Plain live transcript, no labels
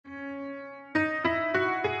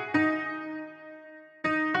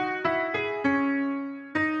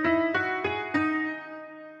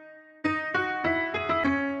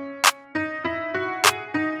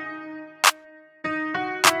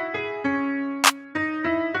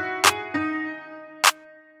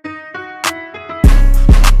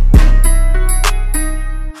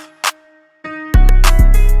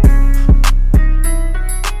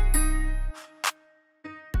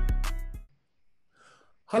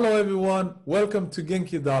Hello everyone, welcome to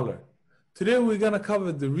Genki Dollar. Today we're going to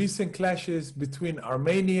cover the recent clashes between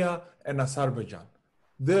Armenia and Azerbaijan.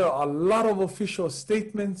 There are a lot of official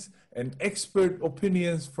statements and expert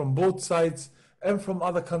opinions from both sides and from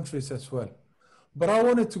other countries as well. But I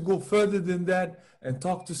wanted to go further than that and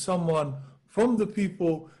talk to someone from the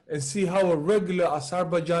people and see how a regular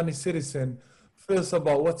Azerbaijani citizen feels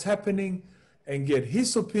about what's happening and get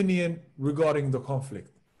his opinion regarding the conflict.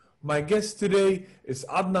 My guest today is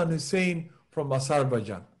Adnan Hussein from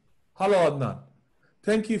Azerbaijan. Hello Adnan.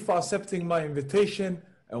 Thank you for accepting my invitation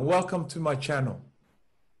and welcome to my channel.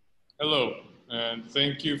 Hello, and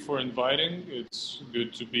thank you for inviting. It's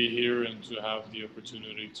good to be here and to have the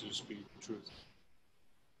opportunity to speak the truth.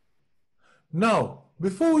 Now,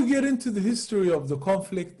 before we get into the history of the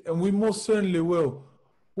conflict, and we most certainly will,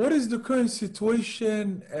 what is the current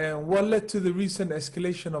situation and what led to the recent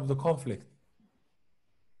escalation of the conflict?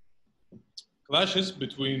 Clashes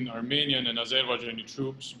between Armenian and Azerbaijani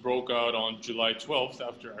troops broke out on July 12th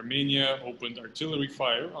after Armenia opened artillery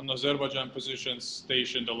fire on Azerbaijan positions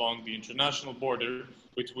stationed along the international border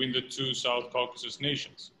between the two South Caucasus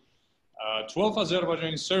nations. 12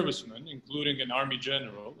 Azerbaijani servicemen, including an army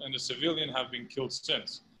general and a civilian, have been killed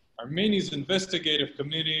since. Armenia's investigative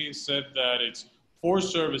committee said that its 4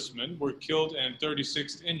 servicemen were killed and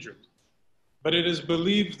 36 injured. But it is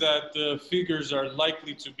believed that the figures are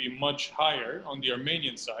likely to be much higher on the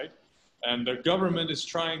Armenian side, and the government is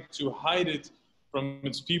trying to hide it from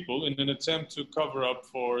its people in an attempt to cover up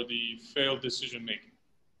for the failed decision-making.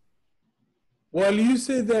 While you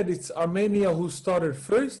say that it's Armenia who started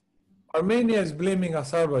first, Armenia is blaming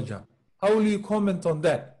Azerbaijan. How will you comment on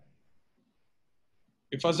that?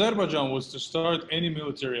 If Azerbaijan was to start any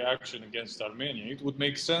military action against Armenia, it would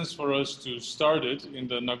make sense for us to start it in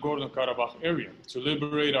the Nagorno-Karabakh area to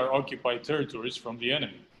liberate our occupied territories from the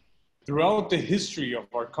enemy. Throughout the history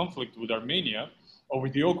of our conflict with Armenia over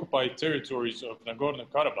the occupied territories of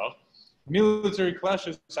Nagorno-Karabakh, military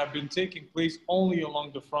clashes have been taking place only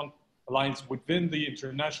along the front lines within the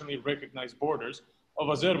internationally recognized borders of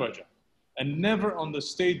Azerbaijan, and never on the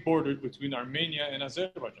state border between Armenia and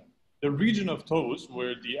Azerbaijan. The region of Tovuz,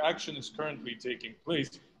 where the action is currently taking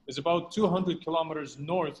place, is about 200 kilometers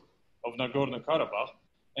north of Nagorno-Karabakh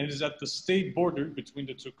and is at the state border between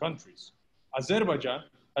the two countries. Azerbaijan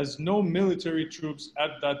has no military troops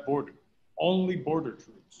at that border, only border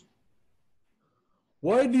troops.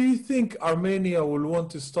 Why do you think Armenia will want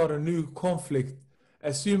to start a new conflict,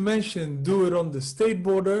 as you mentioned, do it on the state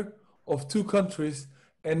border of two countries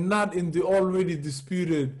and not in the already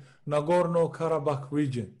disputed Nagorno-Karabakh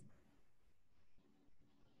region?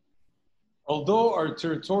 Although our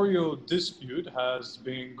territorial dispute has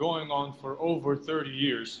been going on for over 30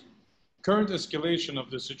 years, current escalation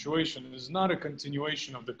of the situation is not a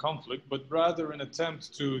continuation of the conflict, but rather an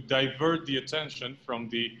attempt to divert the attention from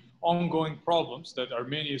the ongoing problems that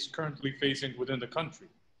Armenia is currently facing within the country.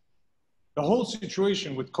 The whole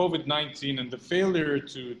situation with COVID-19 and the failure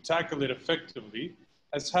to tackle it effectively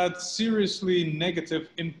has had seriously negative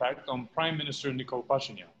impact on Prime Minister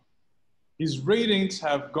Pashinyan. His ratings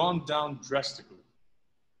have gone down drastically.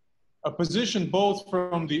 A position both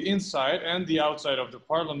from the inside and the outside of the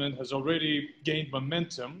parliament has already gained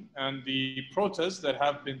momentum, and the protests that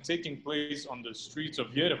have been taking place on the streets of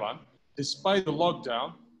Yerevan, despite the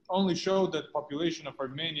lockdown, only show that the population of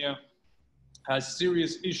Armenia has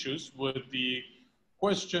serious issues with the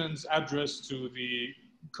questions addressed to the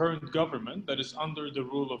current government that is under the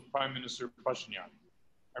rule of Prime Minister Pashinyan.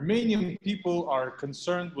 Armenian people are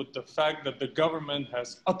concerned with the fact that the government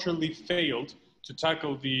has utterly failed to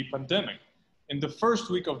tackle the pandemic. In the first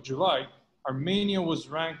week of July, Armenia was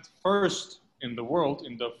ranked first in the world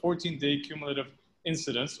in the 14-day cumulative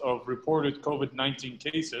incidence of reported COVID-19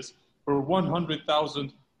 cases per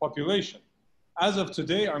 100,000 population. As of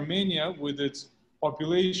today, Armenia, with its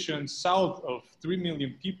population south of 3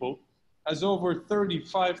 million people, has over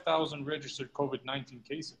 35,000 registered COVID-19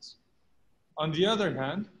 cases. On the other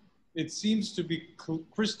hand, it seems to be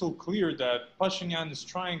crystal clear that Pashinyan is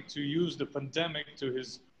trying to use the pandemic to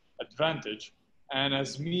his advantage and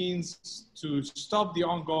as means to stop the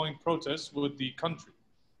ongoing protests with the country.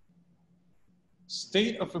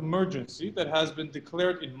 State of emergency that has been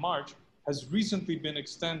declared in March has recently been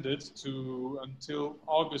extended to until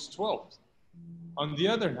August 12th. On the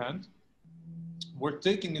other hand, worth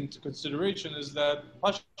taking into consideration is that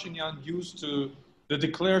Pashinyan used the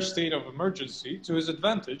declared state of emergency to his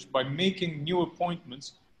advantage by making new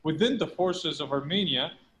appointments within the forces of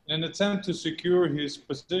Armenia in an attempt to secure his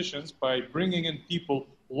positions by bringing in people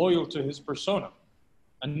loyal to his persona.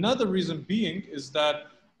 Another reason being is that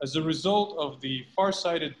as a result of the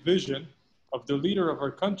far-sighted vision of the leader of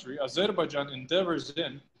our country, Azerbaijan endeavors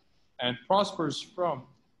in and prospers from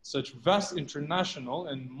such vast international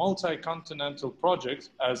and multi-continental projects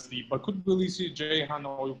as the Baku-Tbilisi-Ceyhan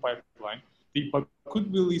oil pipeline, the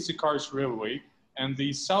Baku-Tbilisi-Kars railway, and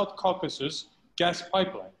the South Caucasus gas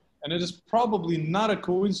pipeline. And it is probably not a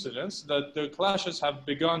coincidence that the clashes have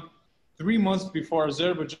begun 3 months before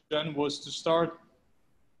Azerbaijan was to start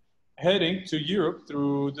heading to Europe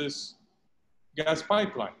through this gas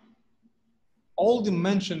pipeline. All the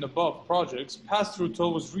mentioned above projects pass through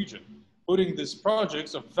Tovuz region, putting these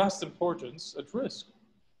projects of vast importance at risk.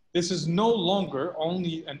 This is no longer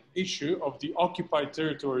only an issue of the occupied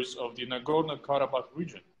territories of the Nagorno-Karabakh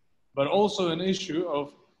region, but also an issue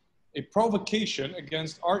of a provocation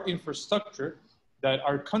against our infrastructure that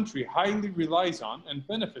our country highly relies on and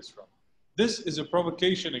benefits from. This is a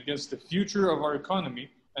provocation against the future of our economy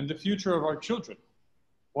and the future of our children.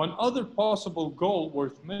 One other possible goal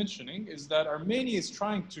worth mentioning is that Armenia is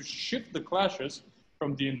trying to shift the clashes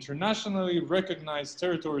from the internationally recognized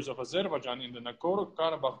territories of Azerbaijan in the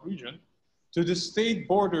Nagorno-Karabakh region to the state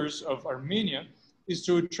borders of Armenia is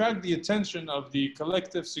to attract the attention of the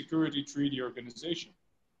Collective Security Treaty Organization.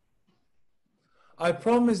 I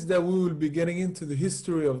promise that we will be getting into the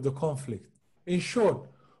history of the conflict. In short,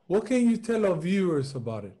 what can you tell our viewers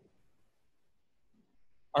about it?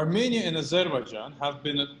 Armenia and Azerbaijan have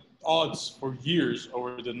been at odds for years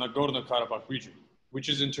over the Nagorno-Karabakh region, which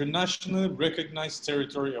is internationally recognized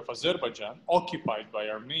territory of Azerbaijan occupied by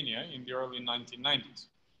Armenia in the early 1990s.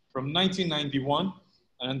 From 1991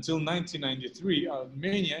 until 1993,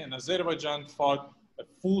 Armenia and Azerbaijan fought a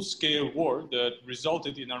full-scale war that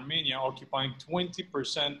resulted in Armenia occupying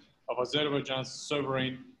 20% of Azerbaijan's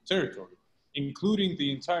sovereign territory, including the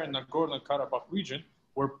entire Nagorno-Karabakh region,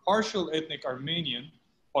 where partial ethnic Armenian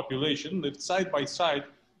population lived side by side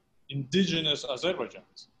indigenous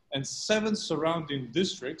Azerbaijanis, and 7 surrounding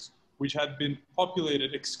districts which had been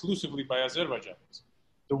populated exclusively by Azerbaijanis.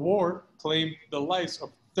 The war claimed the lives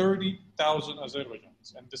of 30,000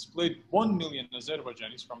 Azerbaijanis and displaced 1 million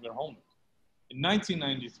Azerbaijanis from their homeland. In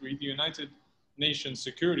 1993, the United Nations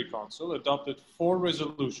Security Council adopted 4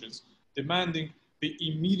 resolutions demanding the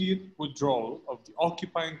immediate withdrawal of the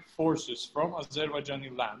occupying forces from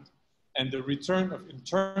Azerbaijani land and the return of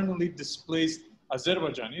internally displaced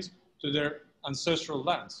Azerbaijanis to their ancestral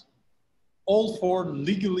lands. All 4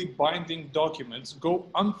 legally binding documents go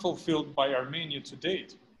unfulfilled by Armenia to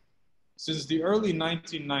date. Since the early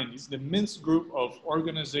 1990s, the Minsk Group of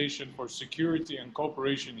Organization for Security and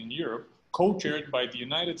Cooperation in Europe, co-chaired by the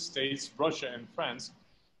United States, Russia, and France,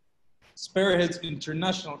 spearheads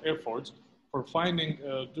international efforts for finding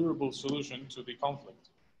a durable solution to the conflict.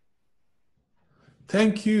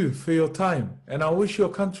 Thank you for your time, and I wish your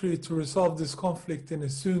country to resolve this conflict in a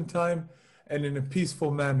soon time and in a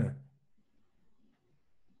peaceful manner.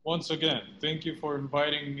 Once again, thank you for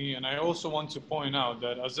inviting me, and I also want to point out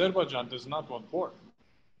that Azerbaijan does not want war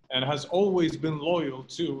and has always been loyal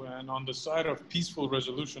to and on the side of peaceful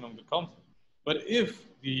resolution of the conflict. But if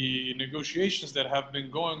the negotiations that have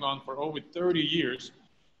been going on for over 30 years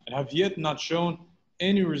and have yet not shown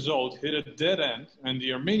any result hit a dead end, and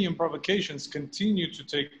the Armenian provocations continue to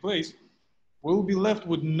take place, we'll be left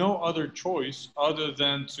with no other choice other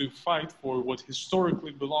than to fight for what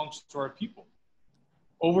historically belongs to our people.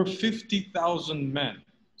 Over 50,000 men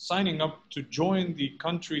signing up to join the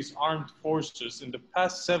country's armed forces in the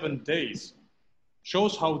past 7 days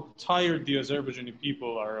shows how tired the Azerbaijani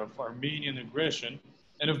people are of Armenian aggression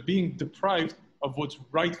and of being deprived of what's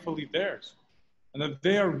rightfully theirs, and that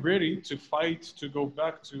they are ready to fight to go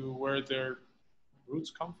back to where their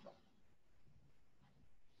roots come from.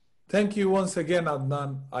 Thank you once again,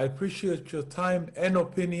 Adnan. I appreciate your time and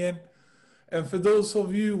opinion. And for those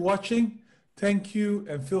of you watching, thank you,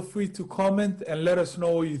 and feel free to comment and let us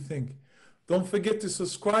know what you think. Don't forget to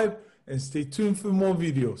subscribe and stay tuned for more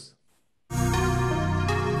videos.